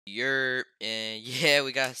And yeah,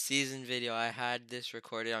 we got a season video. I had this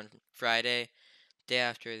recorded on Friday, day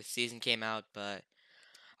after the season came out, but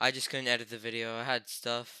I just couldn't edit the video. I had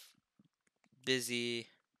busy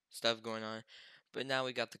stuff going on, but now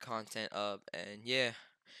we got the content up, and yeah,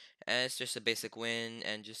 and it's just a basic win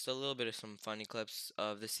and just a little bit of some funny clips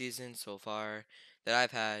of the season so far that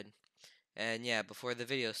I've had. And yeah, before the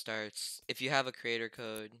video starts, if you have a creator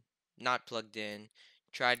code not plugged in,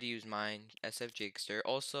 try to use mine, SF Jakester.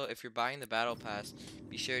 Also, if you're buying the battle pass,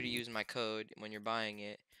 be sure to use my code when you're buying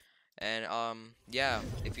it. And yeah,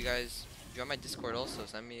 if you guys join my Discord, also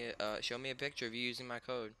show me a picture of you using my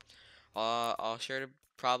code. I'll sure to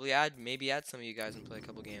probably maybe add some of you guys and play a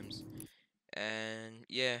couple games. And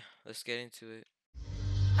yeah, let's get into it.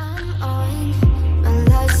 I'm on my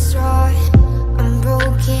last straw. I'm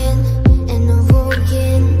broken and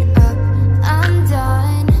woken up. I'm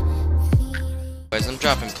done. Guys, I'm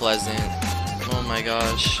dropping Pleasant. Oh my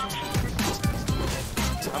gosh.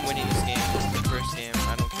 I'm winning this game. First game,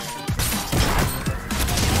 I don't care.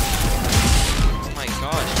 Oh my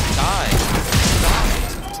gosh, die.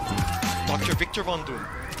 Dr. Victor Von Doom.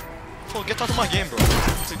 Oh, get out of my game, bro.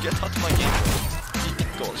 Get out of my game,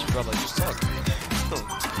 bro. Gosh, brother, you suck. Oh,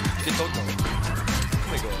 get out now. Oh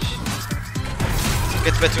my gosh.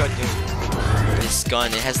 Get better at game. This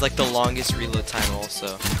gun, it has like the longest reload time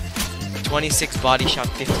also. 26 body shot,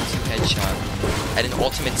 52 headshot. At an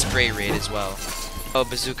ultimate spray rate as well. Oh,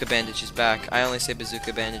 Bazooka Bandage is back. I only say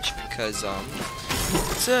Bazooka Bandage because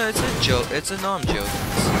it's a joke. It's a joke.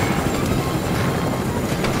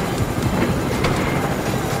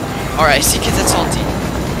 Alright, I see kids that's salty.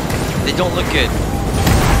 They don't look good.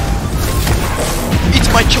 Eat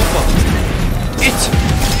my chopper!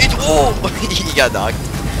 Oh! He got knocked.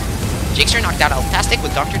 Jakester knocked out Eltastic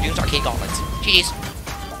with Dr. Doom's arcade gauntlets. GG's.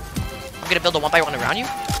 I'm gonna build a 1x1 around you.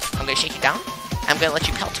 I'm gonna shake you down. I'm gonna let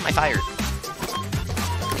you pelt to my fire.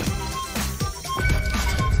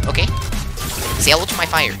 Okay. Say hello to my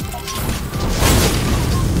fire.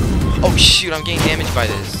 Oh shoot, I'm getting damaged by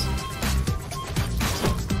this.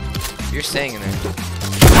 You're staying in there.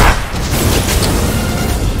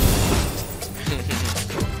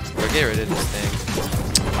 Bro, get rid of this thing.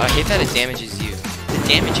 I hate that it damages you. The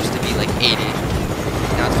damage used to be like 80.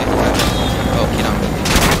 Now it's 55. Oh, get on me.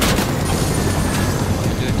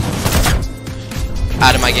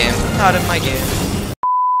 Out of my game. Out of my game.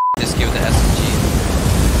 Just give it the SMG.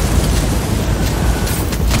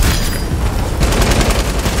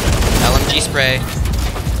 LMG spray.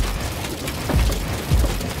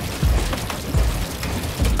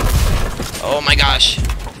 Oh my gosh.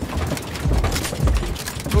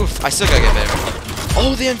 Oof, I still gotta get better.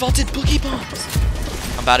 Oh, they invented boogie bombs.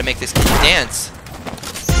 I'm about to make this kid dance.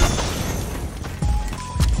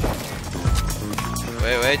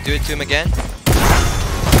 Wait, do it to him again.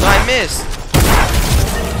 No, I missed.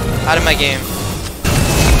 Out of my game.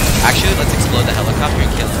 Actually, let's explode the helicopter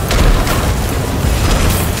and kill him.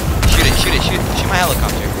 Shoot my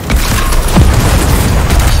helicopter.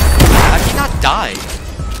 How did he not die?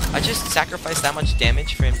 I just sacrificed that much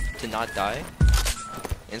damage for him to not die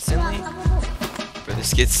instantly. Bro, this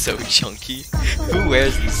skin's so chunky. Who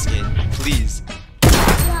wears this skin? Please.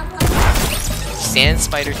 Sand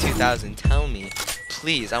Spider 2000, tell me.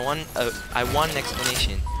 Please, I want an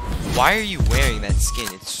explanation. Why are you wearing that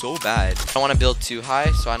skin? It's so bad. I don't want to build too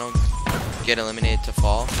high so I don't get eliminated to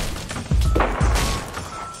fall.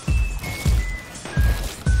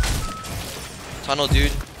 Tunnel,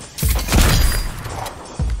 dude.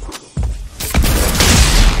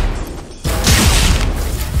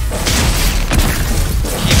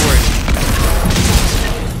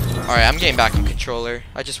 Alright, I'm getting back on controller.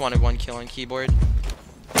 I just wanted one kill on keyboard.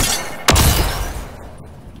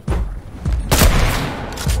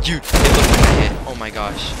 Dude, it looked like a hit. Oh my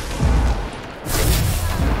gosh.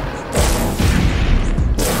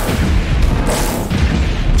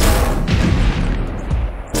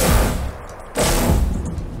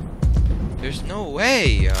 There's no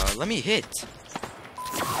way. Let me hit.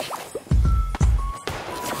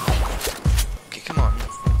 Okay, come on.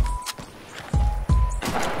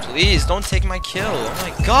 Please, don't take my kill. Oh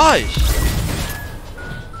my gosh.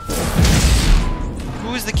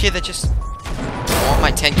 Who is the kid that just... I want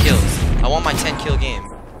my 10 kills. I want my 10 kill game.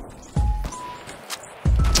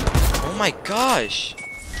 Oh my gosh.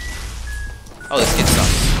 Oh, this kid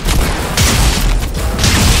sucks.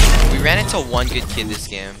 We ran into one good kid this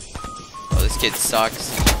game. Oh, this kid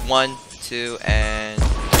sucks. 1, 2, and...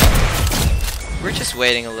 We're just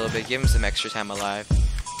waiting a little bit. Give him some extra time alive.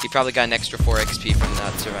 He probably got an extra 4 XP from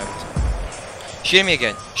that survived. Shoot me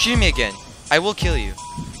again. Shoot me again. I will kill you.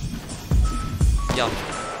 Yup.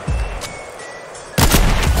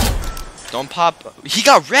 Don't pop. He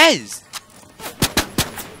got res!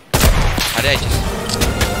 How did I just...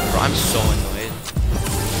 Bro, I'm so annoyed.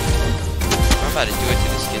 I'm about to do it to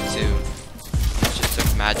this kid too. Just took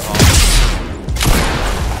mad bombs.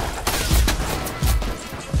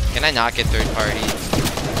 Can I not get third party?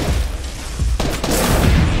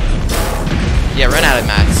 Yeah, run out of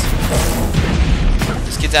mats.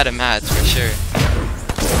 This kid's out of mats for sure.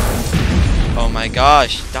 Oh my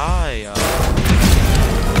gosh, die.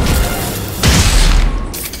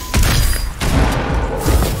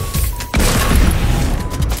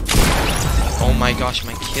 Oh my gosh,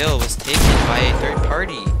 my kill was taken by a third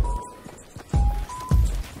party.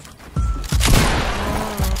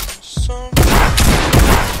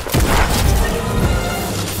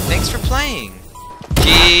 Thanks for playing.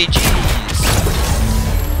 GG's.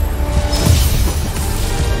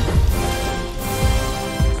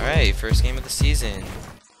 Alright, first game of the season.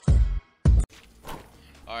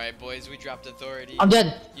 Alright, boys, we dropped authority. I'm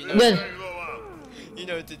dead. You know, I'm dead. You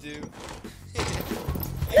know what to do.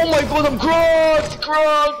 Oh my god, I'm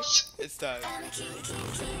crouched! It's time.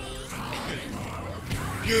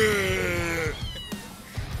 Yeah!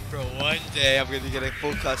 Bro, one day I'm gonna get a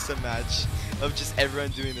full custom match of just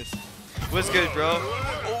everyone doing this. What's good, bro?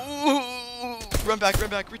 Oh, run back,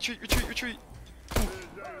 retreat.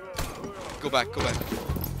 Go back.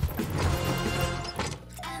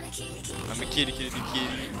 I'm a kitty.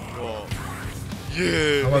 Whoa.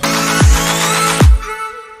 Yeah!